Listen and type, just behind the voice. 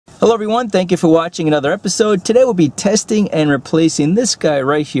Hello everyone, thank you for watching another episode. Today we'll be testing and replacing this guy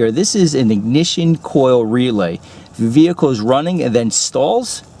right here. This is an ignition coil relay. If your vehicle is running and then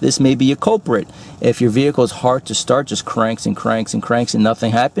stalls, this may be a culprit. If your vehicle is hard to start, just cranks and cranks and cranks and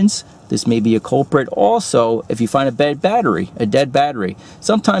nothing happens, this may be a culprit. Also, if you find a dead battery,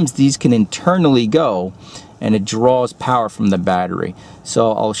 sometimes these can internally go and it draws power from the battery.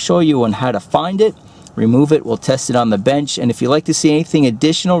 So I'll show you on how to find it, remove it, we'll test it on the bench, and if you'd like to see anything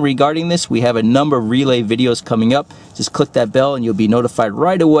additional regarding this, we have a number of relay videos coming up. Just click that bell and you'll be notified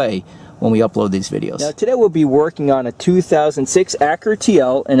right away when we upload these videos. Now today we'll be working on a 2006 Acura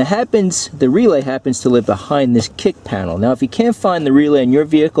TL, and the relay happens to live behind this kick panel. Now if you can't find the relay in your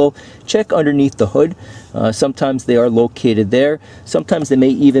vehicle, check underneath the hood. Sometimes they are located there. Sometimes they may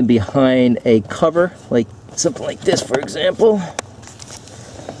even be behind a cover, like something like this for example.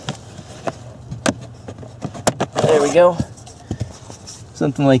 There we go.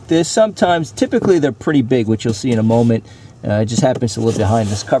 Something like this. Sometimes, typically they're pretty big, which you'll see in a moment. It just happens to live behind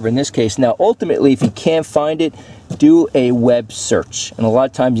this cover in this case. Now ultimately, if you can't find it, do a web search. And a lot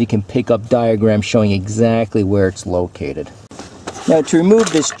of times you can pick up diagrams showing exactly where it's located. Now to remove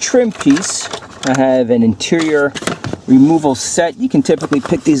this trim piece, I have an interior removal set. You can typically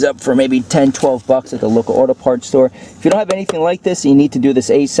pick these up for maybe 10, 12 bucks at the local auto parts store. If you don't have anything like this, you need to do this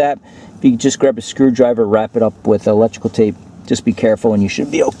ASAP. If you just grab a screwdriver, wrap it up with electrical tape, just be careful and you should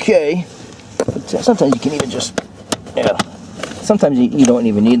be okay. But sometimes you can even just, sometimes you don't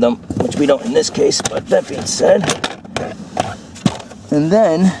even need them, which we don't in this case, but that being said. And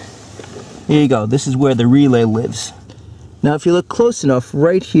then, here you go, this is where the relay lives. Now if you look close enough,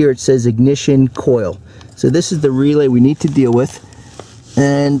 right here it says ignition coil. So this is the relay we need to deal with,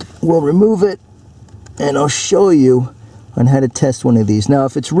 and we'll remove it and I'll show you on how to test one of these. Now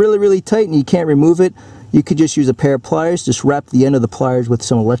if it's really tight and you can't remove it, you could just use a pair of pliers. Just wrap the end of the pliers with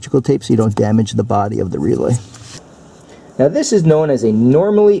some electrical tape so you don't damage the body of the relay. Now this is known as a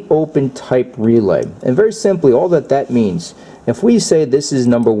normally open type relay, and very simply all that means, if we say this is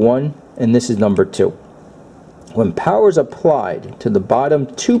number 1 and this is number 2, when power is applied to the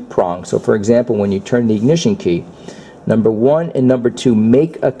bottom 2 prongs, so for example when you turn the ignition key, number 1 and number 2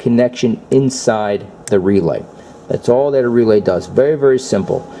 make a connection inside the relay. That's all that a relay does. Very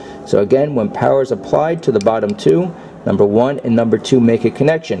simple. So again, when power is applied to the bottom 2, number 1 and number 2 make a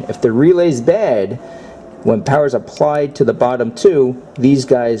connection. If the relay is bad, when power is applied to the bottom 2, these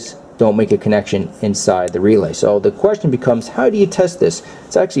guys don't make a connection inside the relay. So the question becomes, how do you test this?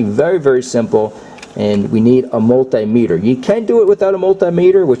 It's actually very simple, and we need a multimeter. You can do it without a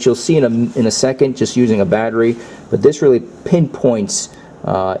multimeter, which you'll see in a second, just using a battery, but this really pinpoints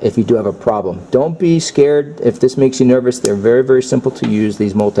if you do have a problem. Don't be scared if this makes you nervous. They're very simple to use,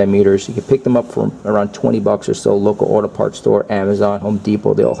 these multimeters. You can pick them up for around 20 bucks or so, local auto parts store, Amazon, Home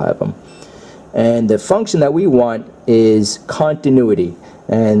Depot, they all have them. And the function that we want is continuity.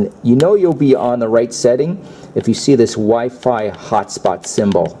 And you know you'll be on the right setting if you see this Wi-Fi hotspot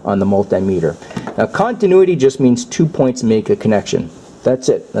symbol on the multimeter. Now continuity just means 2 points make a connection. That's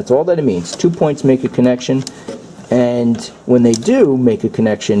it. That's all that it means. 2 points make a connection. And when they do make a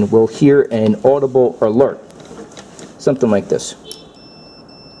connection, we'll hear an audible alert. Something like this.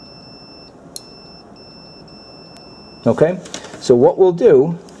 Okay? So what we'll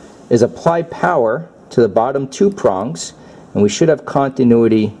do is apply power to the bottom 2 prongs, and we should have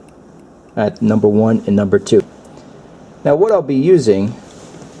continuity at number 1 and number 2. Now what I'll be using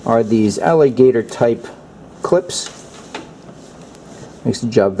are these alligator type clips. Makes the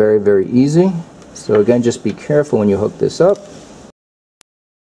job very easy. So again, just be careful when you hook this up.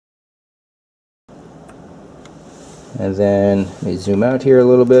 And then let me zoom out here a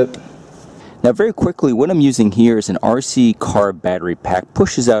little bit. Now very quickly, what I'm using here is an RC car battery pack.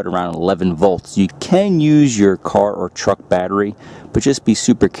 Pushes out around 11 volts. You can use your car or truck battery, but just be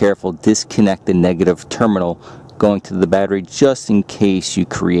super careful. Disconnect the negative terminal going to the battery just in case you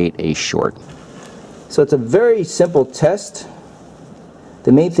create a short. So it's a very simple test.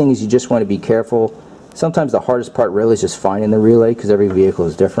 The main thing is you just want to be careful. Sometimes the hardest part really is just finding the relay because every vehicle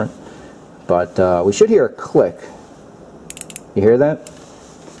is different. But we should hear a click. You hear that?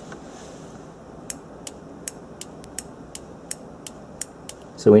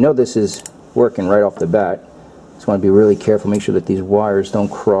 So we know this is working right off the bat. Just want to be really careful, make sure that these wires don't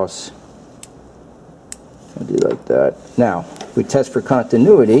cross. I'll do like that. Now, if we test for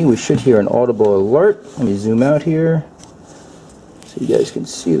continuity, we should hear an audible alert. Let me zoom out here so you guys can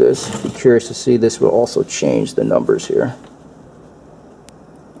see this. If you're curious to see this, we'll also change the numbers here.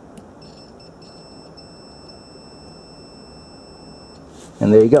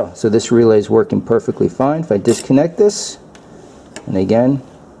 And there you go. So this relay is working perfectly fine. If I disconnect this, and again,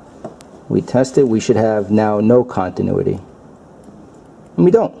 We test it, we should have now no continuity. And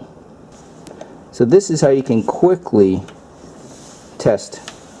we don't. So this is how you can quickly test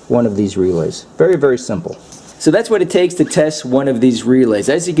one of these relays. Very, very simple. So that's what it takes to test one of these relays.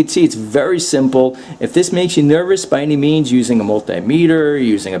 As you can see, it's very simple. If this makes you nervous by any means, using a multimeter,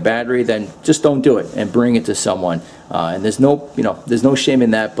 using a battery, then just don't do it and bring it to someone. And there's no shame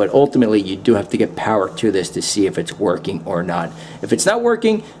in that, but ultimately you do have to get power to this to see if it's working or not. If it's not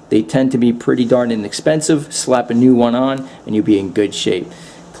working, they tend to be pretty darn inexpensive. Slap a new one on and you'll be in good shape.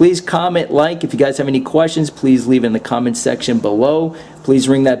 Please comment, like. If you guys have any questions, please leave in the comment section below. Please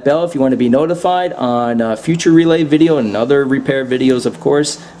ring that bell if you want to be notified on future relay video and other repair videos, of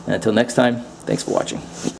course. And until next time, thanks for watching.